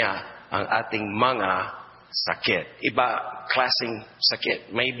pinasan niya ang ating mga sakit. Iba klaseng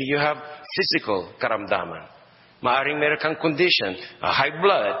sakit. Maybe you have physical karamdaman. Maaring meron kang condition, high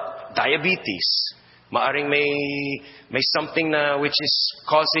blood, diabetes. Maaring may something na which is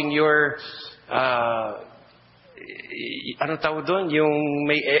causing your ano tawag doon? Yung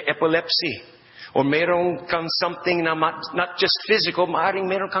may epilepsy. Or meron kang something na not just physical, maaring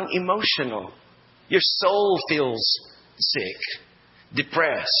meron kang emotional. Your soul feels sick,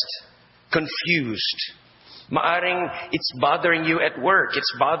 depressed, confused. Maaring it's bothering you at work.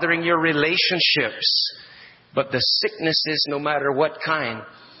 It's bothering your relationships. But the sicknesses, no matter what kind,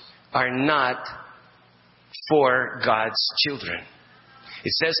 are not for God's children.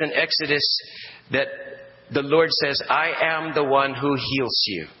 It says in Exodus that the Lord says, I am the one who heals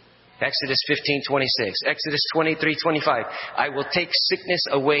you. Exodus 15:26. Exodus 23:25. I will take sickness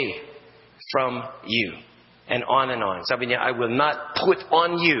away from you. And on. Sabi niya, I will not put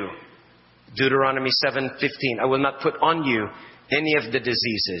on you. Deuteronomy 7:15. I will not put on you any of the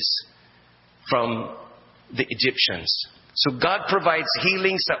diseases from the Egyptians. So God provides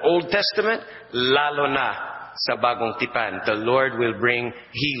healing sa Old Testament, lalo na sa Bagong Tipan. The Lord will bring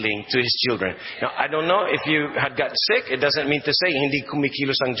healing to His children. Now, I don't know if you had got sick. It doesn't mean to say hindi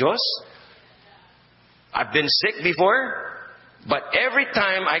kumikilos ang Diyos. I've been sick before, but every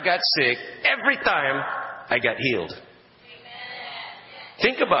time I got sick, every time I got healed.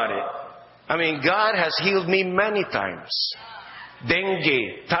 Think about it. I mean, God has healed me many times.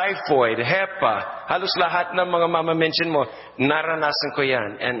 Dengue, typhoid, HEPA, halos lahat ng mga mama-mention mo, naranasan ko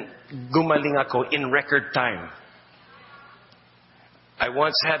yan. And gumaling ako in record time. I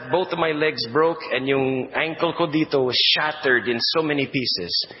once had both of my legs broke and yung ankle ko dito was shattered in so many pieces.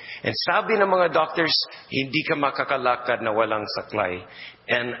 And sabi ng mga doctors, hindi ka makakalakad na walang saklay.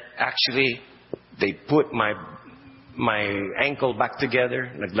 And actually, they put my ankle back together,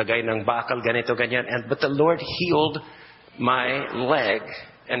 naglagay ng bakal, ganito, ganyan. But the Lord healed my leg,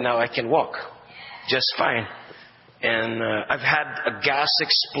 and now I can walk just fine. And I've had a gas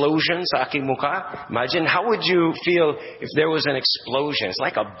explosion sa aking mukha. Imagine, how would you feel if there was an explosion? It's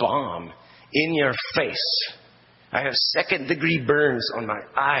like a bomb in your face. I have second-degree burns on my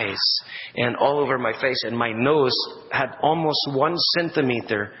eyes and all over my face, and my nose had almost 1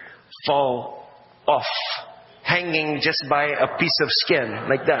 centimeter fall off, hanging just by a piece of skin,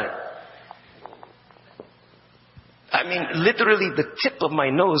 like that. I mean, literally the tip of my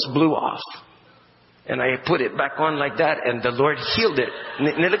nose blew off. And I put it back on like that, and the Lord healed it.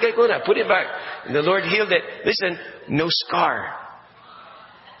 Nilagay ko na, put it back. And the Lord healed it. Listen, no scar.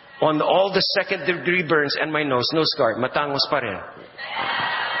 On all the second-degree burns and my nose, no scar. Matangos pa rin.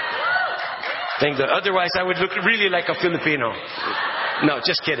 Thank God. Otherwise, I would look really like a Filipino. No,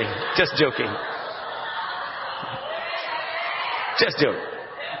 just kidding. Just joking. Just joke.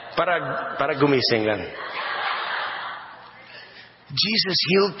 Para gumising lang. Jesus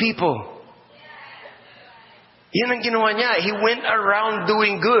healed people. Yan ang ginawa niya. He went around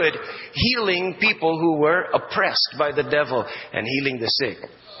doing good, healing people who were oppressed by the devil and healing the sick.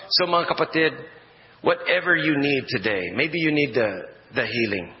 So mga kapatid, whatever you need today, maybe you need the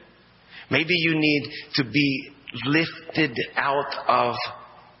healing. Maybe you need to be lifted out of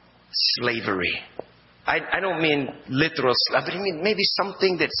slavery. I don't mean literal slavery. I mean maybe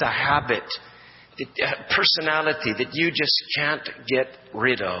something that's a habit, a personality that you just can't get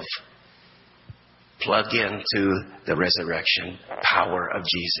rid of. Plug into the resurrection power of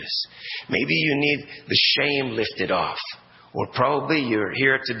Jesus. Maybe you need the shame lifted off. Or probably you're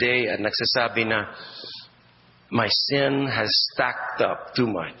here today and nagsasabi na, my sin has stacked up too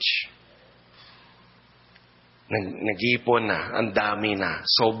much. Nag-ipon na, ang dami na,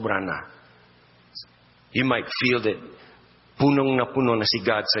 sobra na. You might feel that punong na puno na si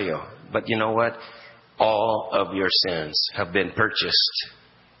God sa'yo. But you know what? All of your sins have been purchased.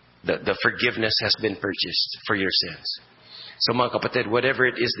 The forgiveness has been purchased for your sins. So mga kapatid, whatever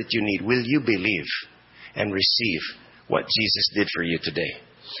it is that you need, will you believe and receive what Jesus did for you today?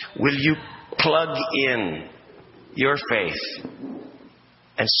 Will you plug in your faith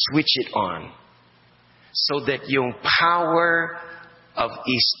and switch it on so that yung power of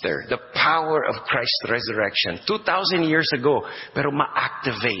Easter, the power of Christ's resurrection, 2,000 years ago, pero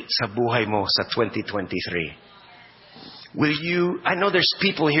ma-activate sa buhay mo sa 2023. Will you, I know there's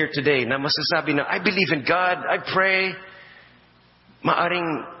people here today na masasabi na, I believe in God, I pray.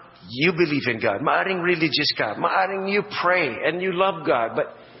 Maaring you believe in God, maaring religious ka, maaring you pray and you love God,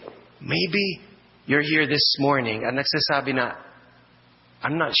 but maybe you're here this morning and nagsasabi na,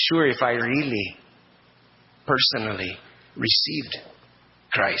 I'm not sure if I really, personally, received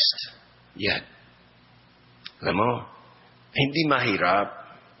Christ yet. Alam mo, hindi mahirap.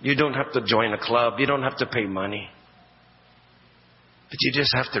 You don't have to join a club. You don't have to pay money. But you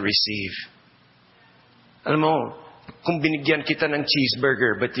just have to receive. Alam mo, kung binigyan kita ng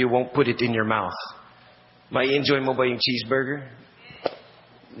cheeseburger but you won't put it in your mouth, may enjoy mo ba yung cheeseburger?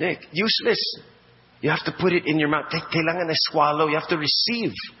 Nick, useless. You have to put it in your mouth. Kailangan na swallow. You have to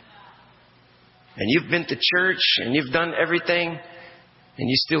receive. And you've been to church and you've done everything and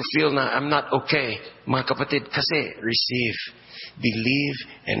you still feel na I'm not okay. Mga kapatid, kasi receive. Believe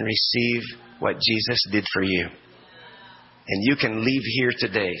and receive what Jesus did for you. And you can leave here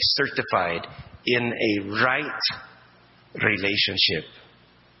today certified in a right relationship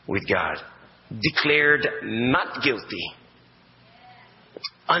with God. Declared not guilty.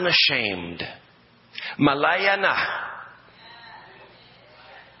 Unashamed. Malaya na.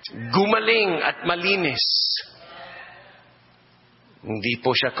 Gumaling at malinis. Hindi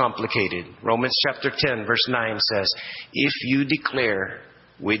po siya complicated. Romans chapter 10 verse 9 says, if you declare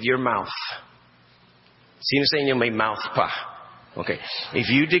with your mouth. Sino sa inyo may mouth pa? Okay. If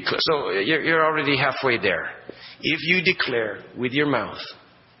you declare, so you're already halfway there. If you declare with your mouth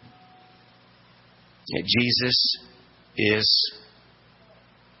that Jesus is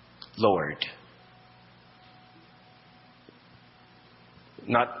Lord.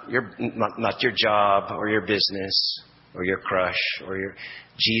 Not your job or your business or your crush or your...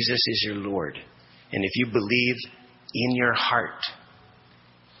 Jesus is your Lord. And if you believe in your heart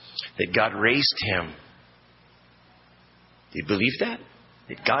that God raised Him, do you believe that?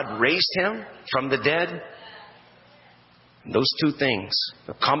 That God raised Him from the dead? Those two things,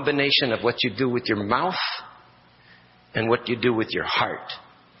 a combination of what you do with your mouth and what you do with your heart,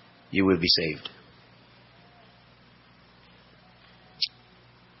 you will be saved.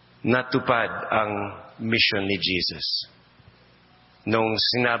 Natupad ang mission ni Jesus. Nung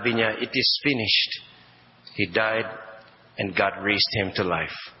sinabi niya, it is finished. He died and God raised Him to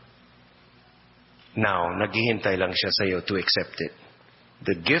life. Now, naghihintay lang siya sa iyo to accept it.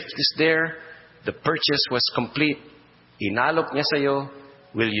 The gift is there. The purchase was complete. Inalok niya sa iyo.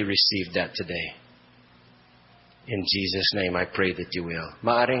 Will you receive that today? In Jesus' name, I pray that you will.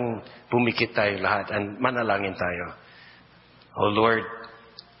 Maaring pumikit tayo lahat and manalangin tayo. Oh Lord,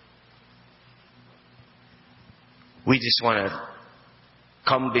 we just want to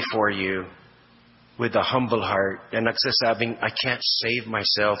come before you with a humble heart and nagsasabing, I can't save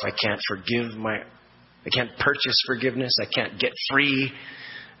myself. I can't purchase forgiveness. I can't get free.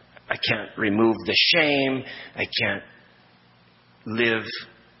 I can't remove the shame. I can't live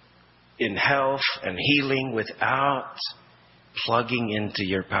in health and healing without plugging into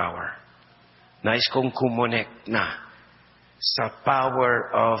your power. Nais kong kumonect na sa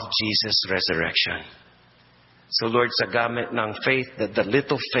power of Jesus' resurrection. So Lord, sa gamit ng faith, that the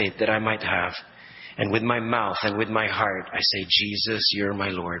little faith that I might have, and with my mouth and with my heart, I say, Jesus, you're my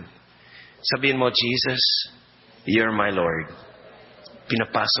Lord. Sabihin mo, Jesus, you're my Lord.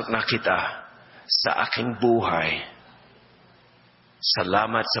 Pinapasok na kita sa aking buhay.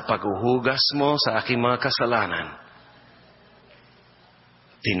 Salamat sa paghuhugas mo sa aking mga kasalanan.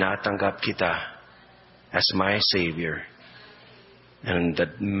 Tinatanggap kita as my Savior and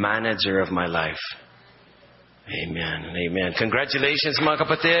the manager of my life. Amen. Amen. Congratulations, mga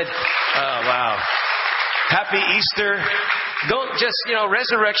kapatid. Oh, wow. Happy Easter. Don't just,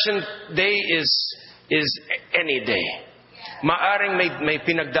 Resurrection Day is any day. Maaring may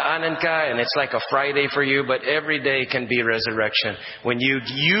pinagdaanan ka and it's like a Friday for you, but every day can be resurrection. When you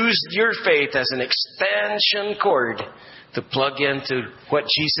used your faith as an extension cord to plug into what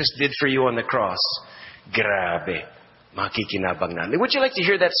Jesus did for you on the cross. Grabe. Makikinabang na. Would you like to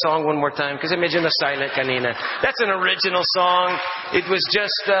hear that song one more time? Because I medyo na silent kanina. That's an original song. It was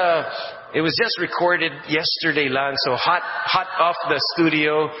just recorded yesterday lang, so hot off the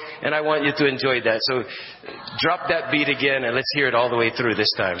studio, and I want you to enjoy that. So drop that beat again and let's hear it all the way through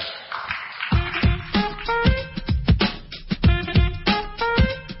this time.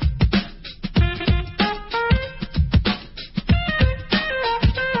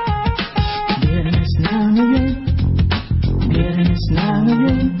 Yes, na ngayon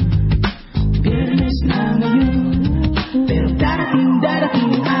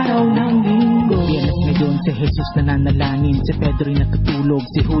Jesus nananalangin, si Pedro'y natutulog,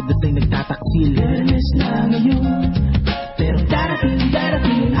 si Judas ay nagtataksil. Biyernes na ngayon, pero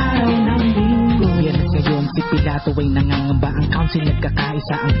darating araw ng linggo. Biyernes ngayon, si Pilato ay nangangamba, ang council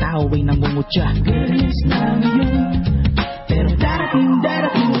nagkakaisa, ang tao ay nangungutya. Biyernes na ngayon, pero darating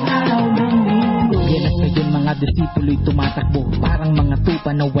araw ng linggo. Biyernes ngayon, mga disipulo'y tumatakbo, parang mga tupa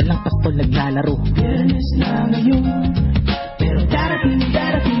na walang pastol naglalaro. Biyernes na ngayon, pero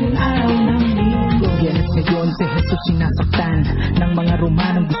darating araw ng linggo. Biyernes ngayon, si Jesus sinasaktan ng mga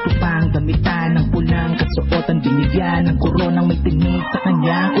Romanong gusto pang gamitan ng pulang kasuotan, binigyan ng koronang may tinig sa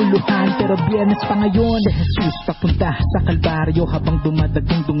kanyang uluhan. Pero Biyernes pa ngayon, si Jesus papunta sa Kalbaryo habang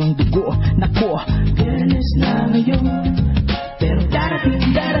dumadagong dungang dugo. Nako, Biyernes na ngayon, pero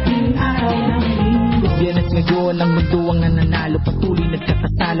darating araw ng linggo. Biyernes ngayon, ang mundo ang nananalo, patuloy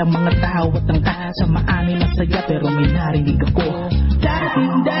nagkakasalang mga tao at ang kasamaan ay masaya, pero may narinig ako.